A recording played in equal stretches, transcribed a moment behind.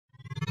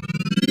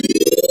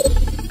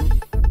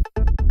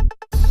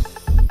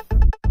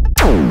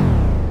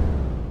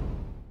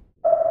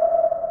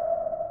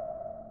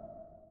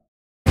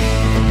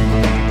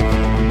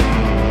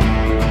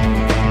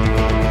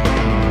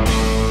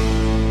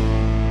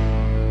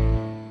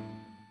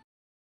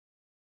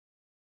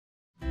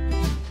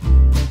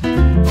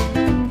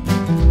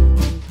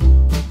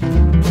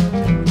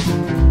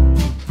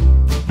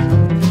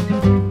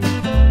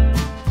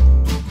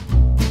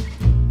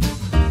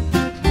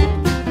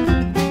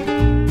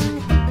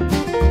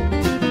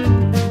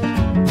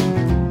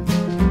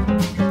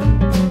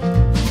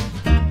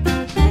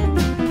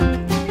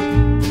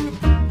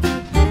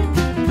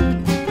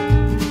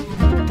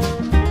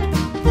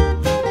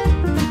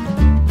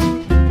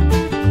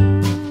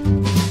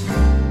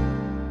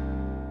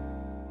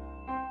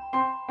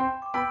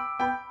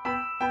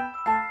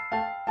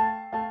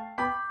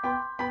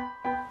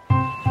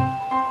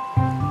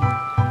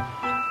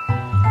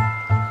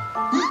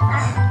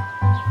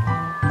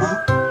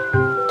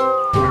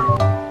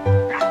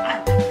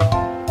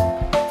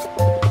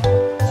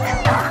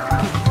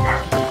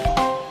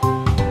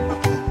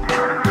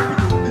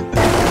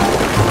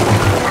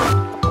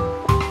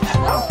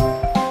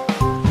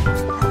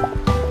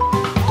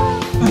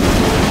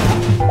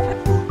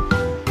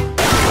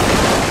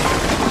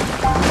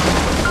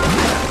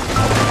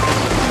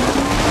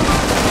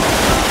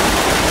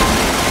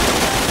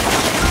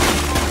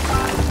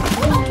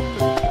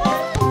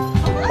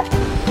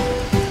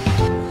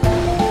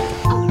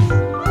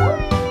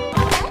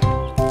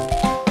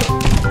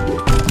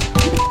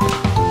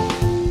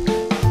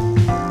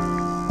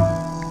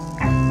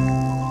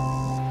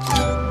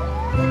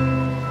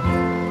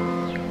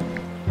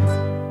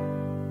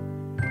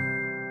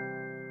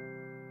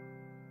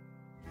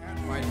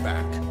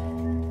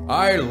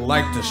I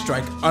like to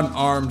strike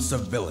unarmed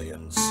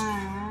civilians.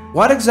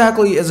 What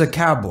exactly is a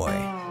cowboy?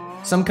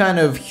 Some kind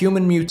of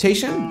human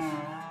mutation?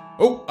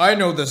 Oh, I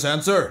know this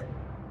answer.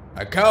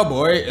 A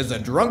cowboy is a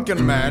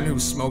drunken man who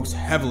smokes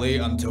heavily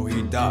until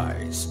he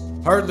dies.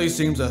 Hardly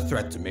seems a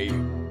threat to me.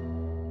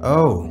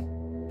 Oh,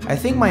 I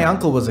think my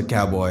uncle was a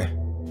cowboy.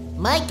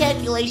 My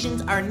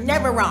calculations are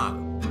never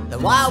wrong. The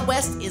Wild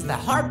West is the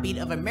heartbeat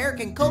of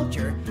American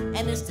culture,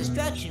 and its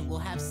destruction will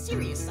have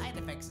serious side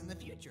effects in the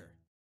future.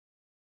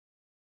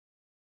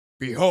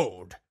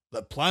 Behold,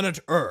 the planet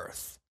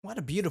Earth. What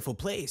a beautiful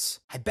place.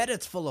 I bet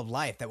it's full of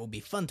life that will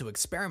be fun to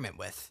experiment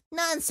with.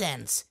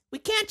 Nonsense! We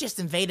can't just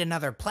invade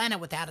another planet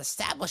without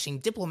establishing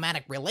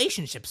diplomatic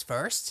relationships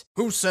first.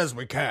 Who says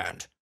we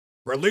can't?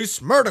 Release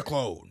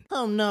Murderclone!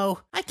 Oh no,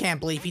 I can't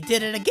believe he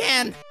did it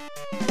again!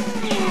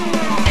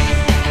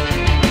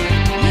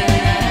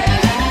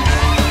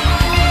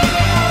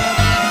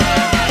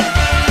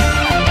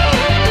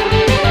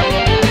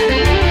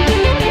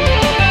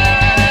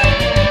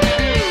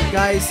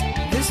 Guys,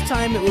 this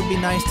time it would be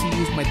nice to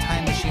use my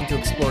time machine to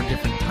explore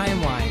different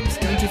timelines,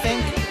 don't you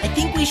think? I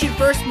think we should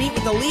first meet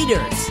with the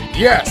leaders.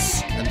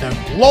 Yes, and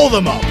then blow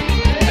them up!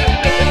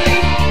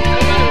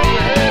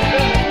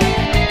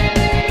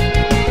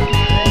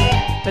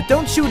 But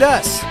don't shoot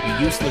us,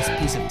 you useless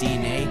piece of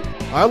DNA.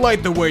 I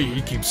like the way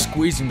he keeps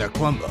squeezing that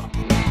clumber.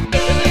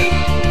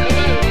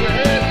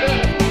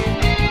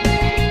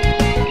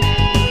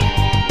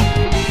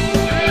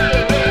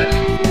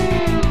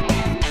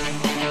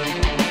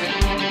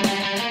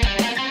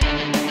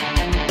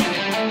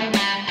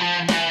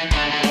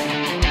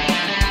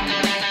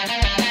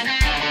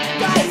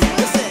 Guys,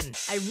 listen!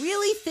 I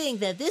really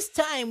think that this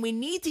time we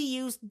need to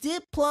use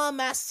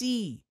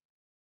diplomacy.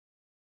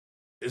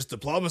 Is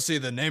diplomacy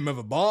the name of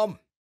a bomb?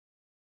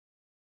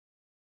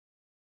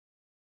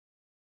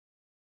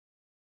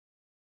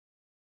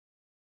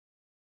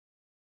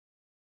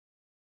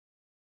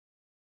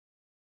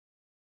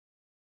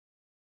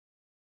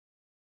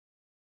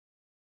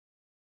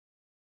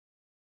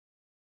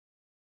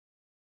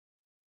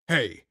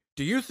 Hey,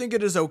 do you think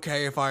it is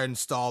okay if I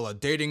install a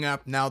dating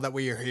app now that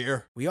we are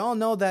here? We all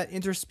know that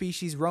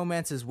interspecies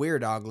romance is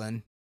weird,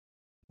 Oglin.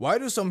 Why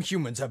do some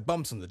humans have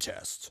bumps on the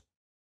chest?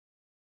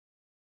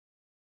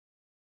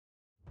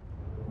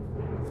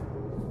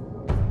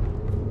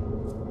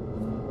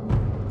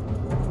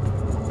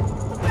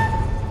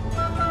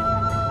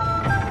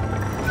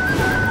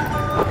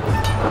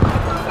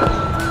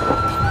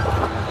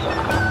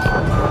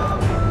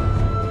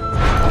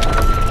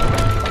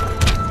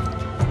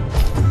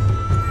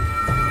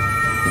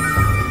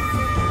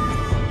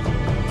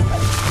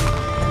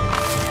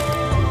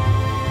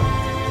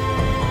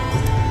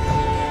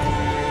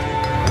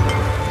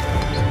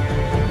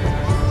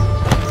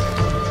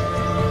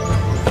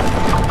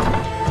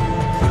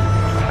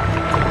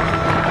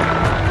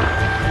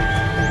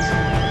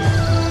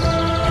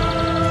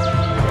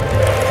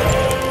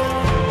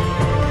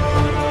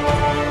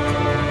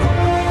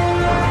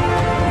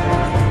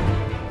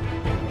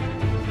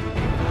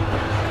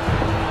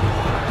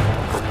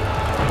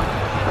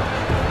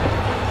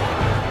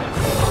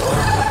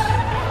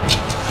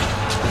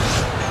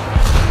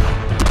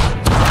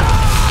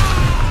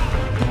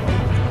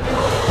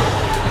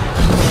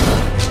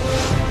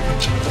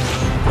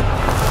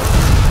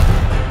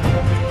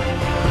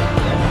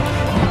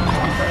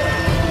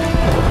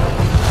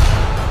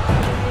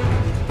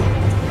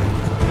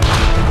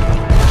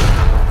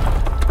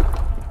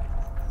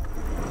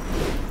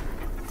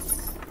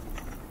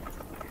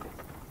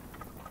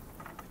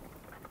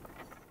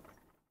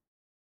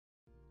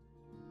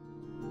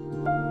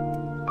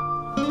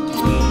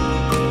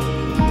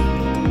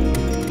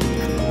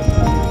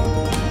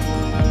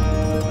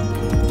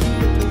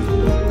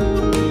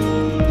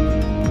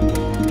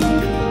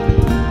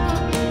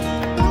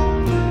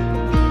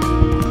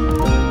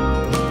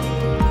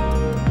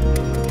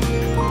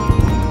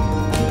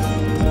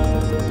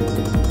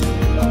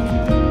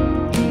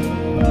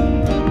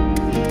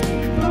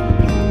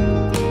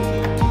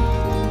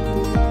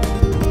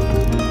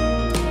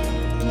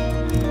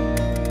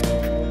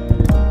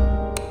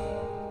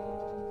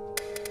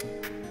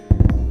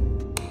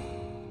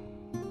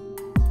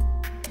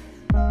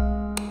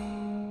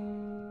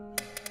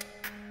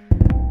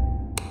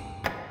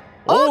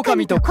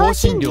狼と香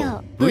辛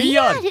料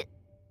VR。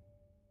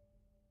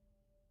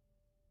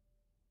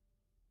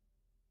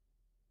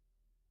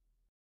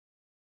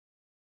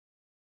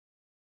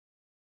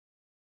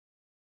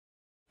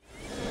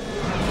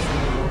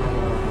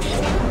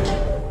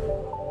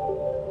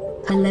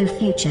 Hello,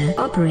 future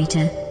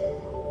operator.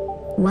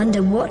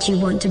 Wonder what you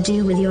want to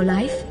do with your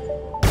life?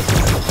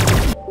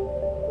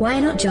 Why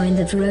not join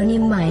the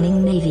Veronium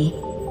Mining Navy?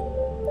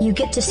 You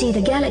get to see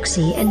the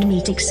galaxy and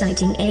meet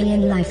exciting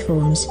alien life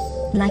forms,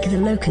 like the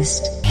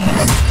Locust,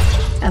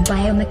 a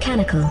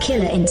biomechanical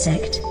killer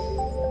insect.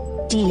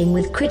 Dealing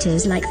with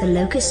critters like the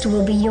Locust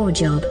will be your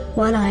job,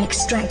 while I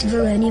extract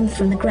Veronium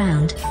from the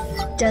ground.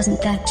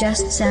 Doesn't that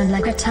just sound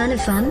like a ton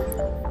of fun?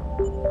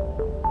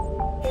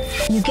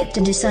 You get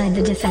to decide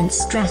the defense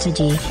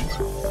strategy.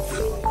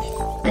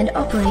 and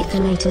operate the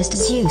latest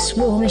Zeus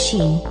war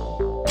machine.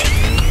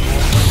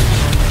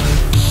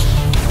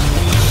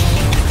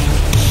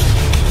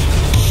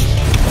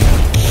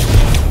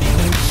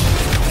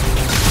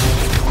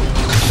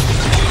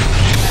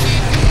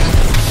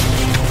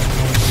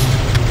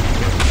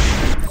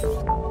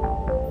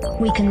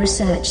 We can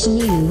research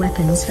new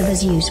weapons for the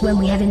Zeus when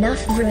we have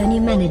enough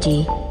Veronium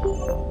energy.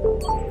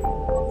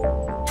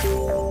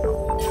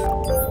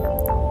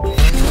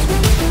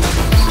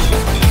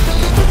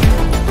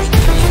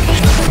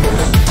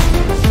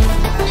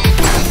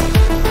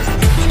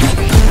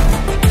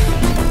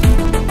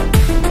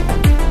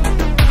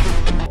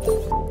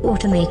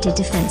 Automated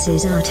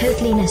defenses are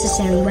totally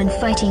necessary when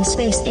fighting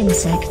space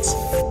insects.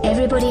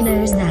 Everybody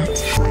knows that.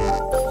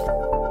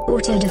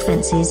 Auto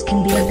defenses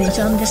can be a bit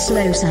on the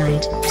slow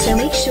side, so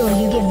make sure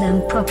you give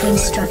them proper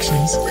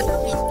instructions.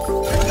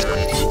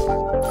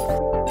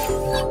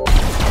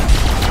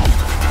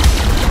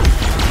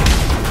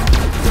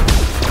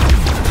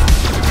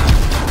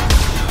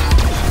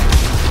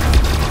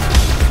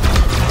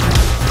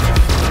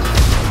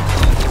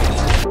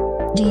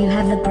 Do you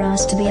have the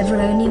brass to be a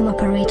Veronium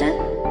operator?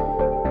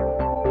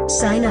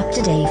 Sign up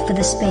today for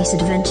the space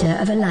adventure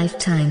of a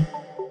lifetime.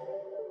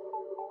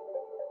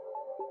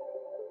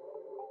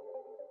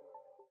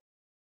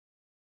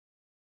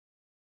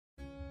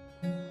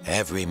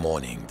 Every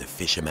morning, the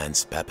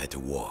fisherman's pap had to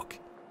walk,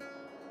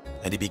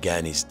 and he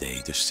began his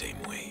day the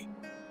same way.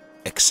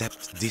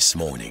 Except this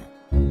morning,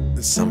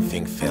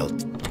 something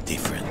felt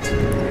different.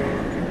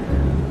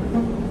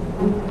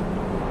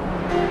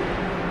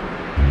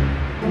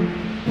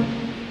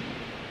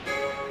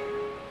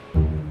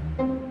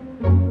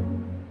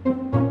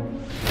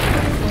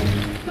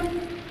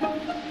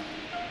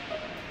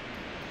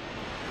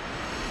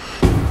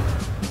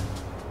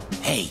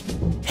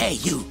 Hey,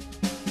 you!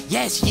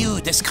 Yes, you,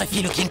 the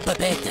scruffy-looking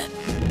puppet!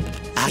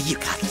 Are you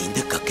cracked in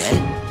the cockle?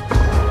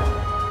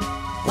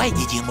 Why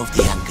did you move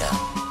the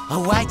anchor?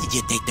 Or why did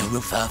you take the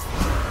roof off?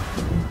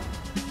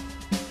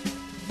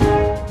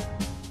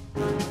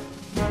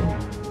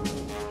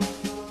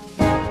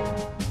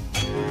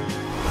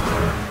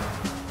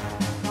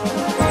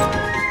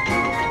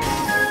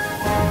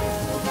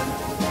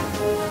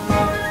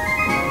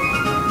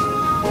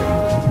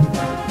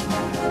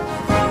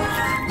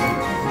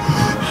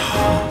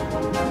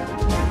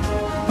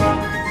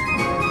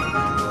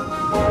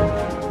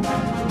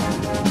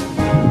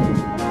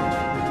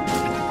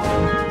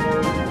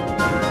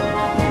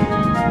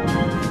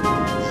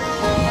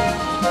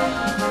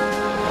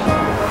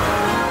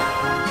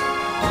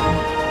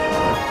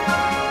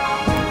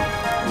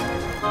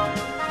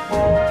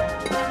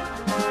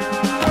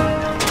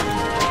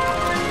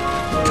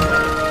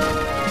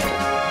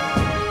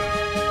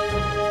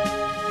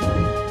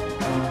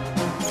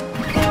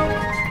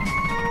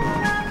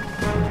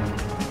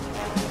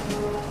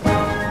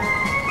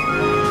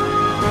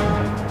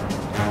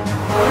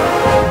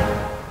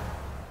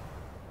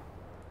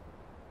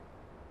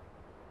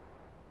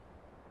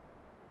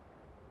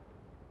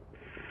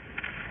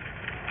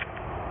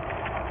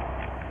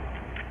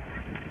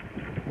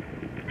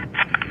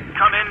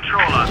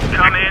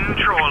 Come in,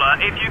 trawler.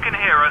 If you can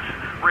hear us,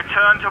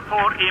 return to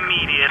port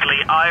immediately.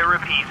 I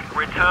repeat,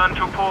 return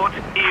to port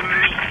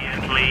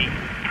immediately.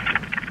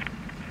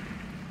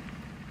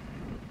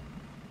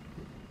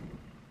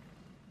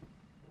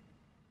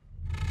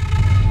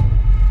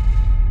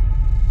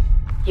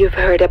 You've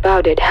heard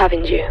about it,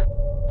 haven't you?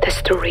 The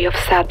story of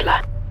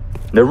Sadler.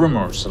 The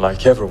rumors,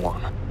 like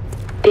everyone.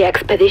 The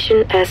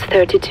expedition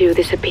S-32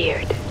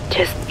 disappeared,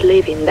 just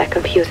leaving that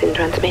confusing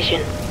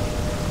transmission.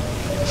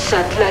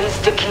 Sadler is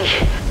the key.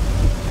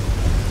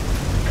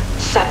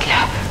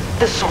 Sadler,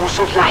 the source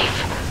of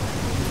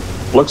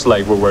life. Looks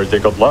like we're where they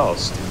got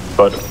lost.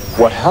 But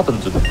what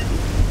happened to them?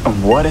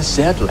 And what is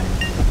Sadler?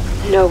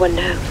 No one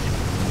knows.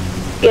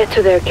 Get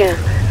to their camp.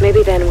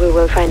 Maybe then we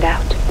will find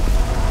out.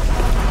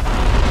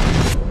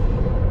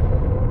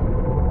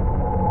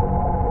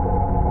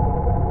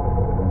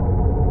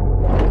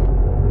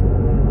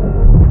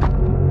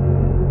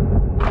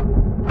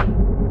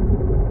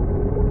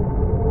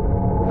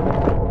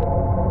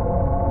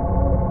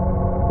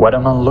 What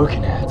am I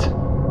looking at?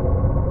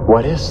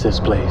 What is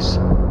this place?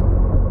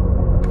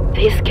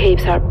 These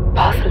caves are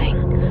puzzling.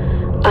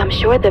 I'm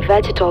sure the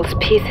vegetal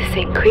species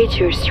and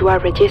creatures you are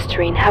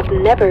registering have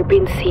never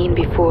been seen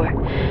before.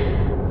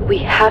 We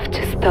have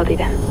to study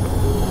them.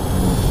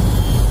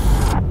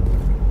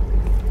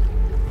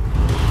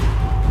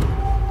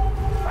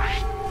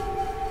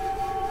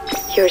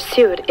 Your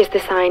suit is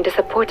designed as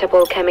a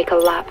portable chemical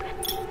lab.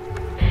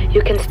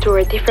 You can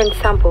store different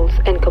samples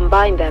and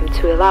combine them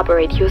to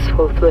elaborate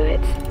useful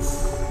fluids.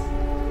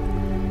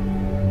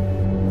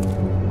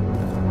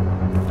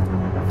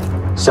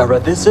 Sarah,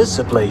 this is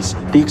the place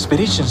the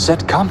expedition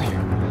said come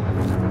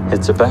here.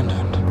 It's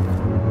abandoned.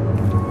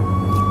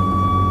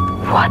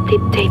 What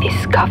did they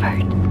discover?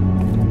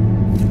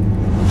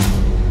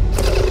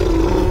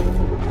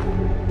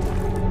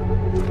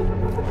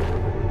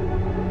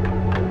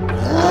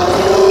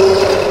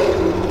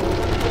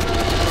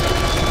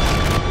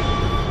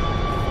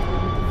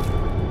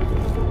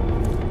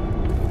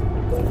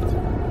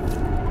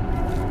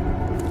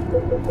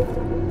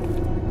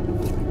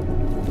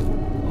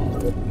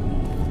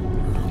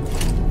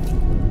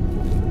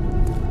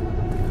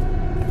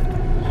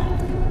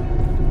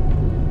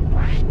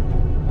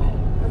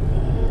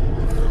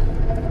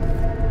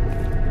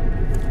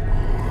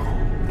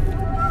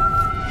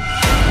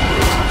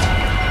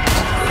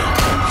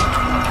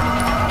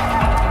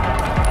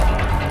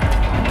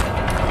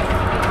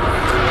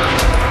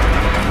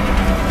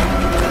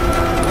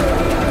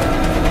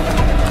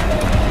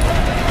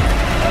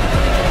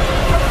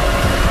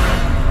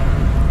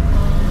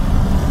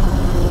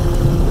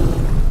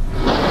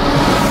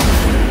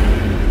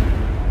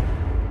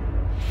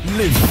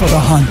 Live for the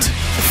hunt,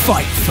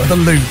 fight for the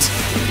loot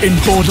in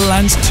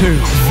Borderlands 2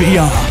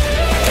 VR.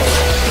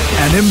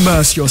 And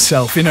immerse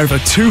yourself in over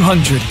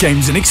 200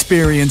 games and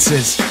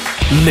experiences.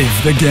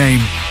 Live the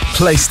game.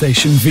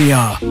 PlayStation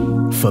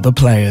VR for the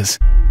players.